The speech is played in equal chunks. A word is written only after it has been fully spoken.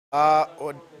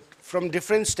Or from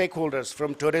different stakeholders,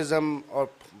 from tourism or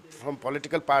from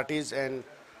political parties and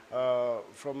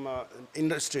from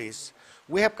industries.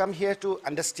 We have come here to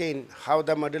understand how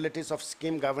the modalities of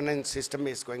Sikkim governance system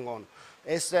is going on.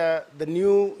 As the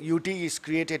new UT is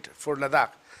created for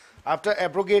Ladakh, after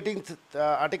abrogating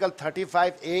Article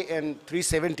 35A and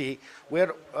 370, we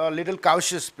are a little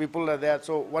cautious, people are there,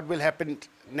 so what will happen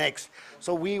next?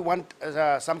 So we want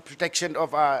some protection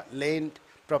of our land,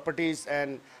 properties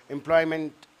and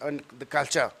employment and the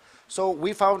culture. So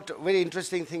we found very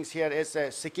interesting things here as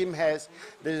Sikkim has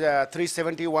the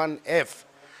 371F,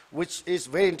 which is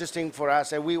very interesting for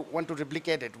us, and we want to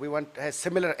replicate it. We want a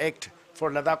similar act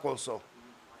for Ladakh also.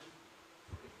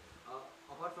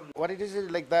 What it is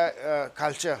like the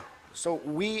culture. So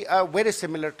we are very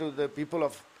similar to the people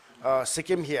of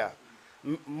Sikkim here.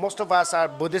 Most of us are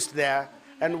Buddhist there,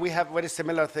 and we have very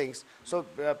similar things. So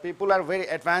people are very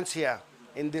advanced here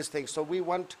in these things. So we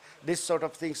want this sort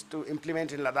of things to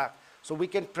implement in Ladakh. So we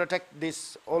can protect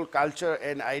this whole culture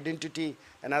and identity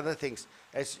and other things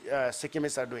as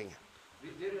Sikkimese are doing.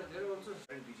 There are also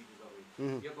different BGPs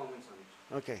already. Your comments on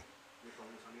it. Okay. Your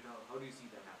comments on it. How do you see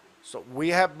that happening? So we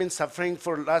have been suffering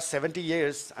for last 70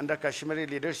 years under Kashmiri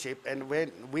leadership, and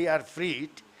when we are freed,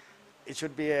 it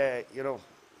should be a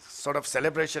sort of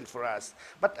celebration for us.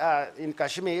 But in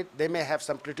Kashmir, they may have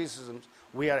some criticisms.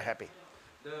 We are happy.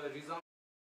 The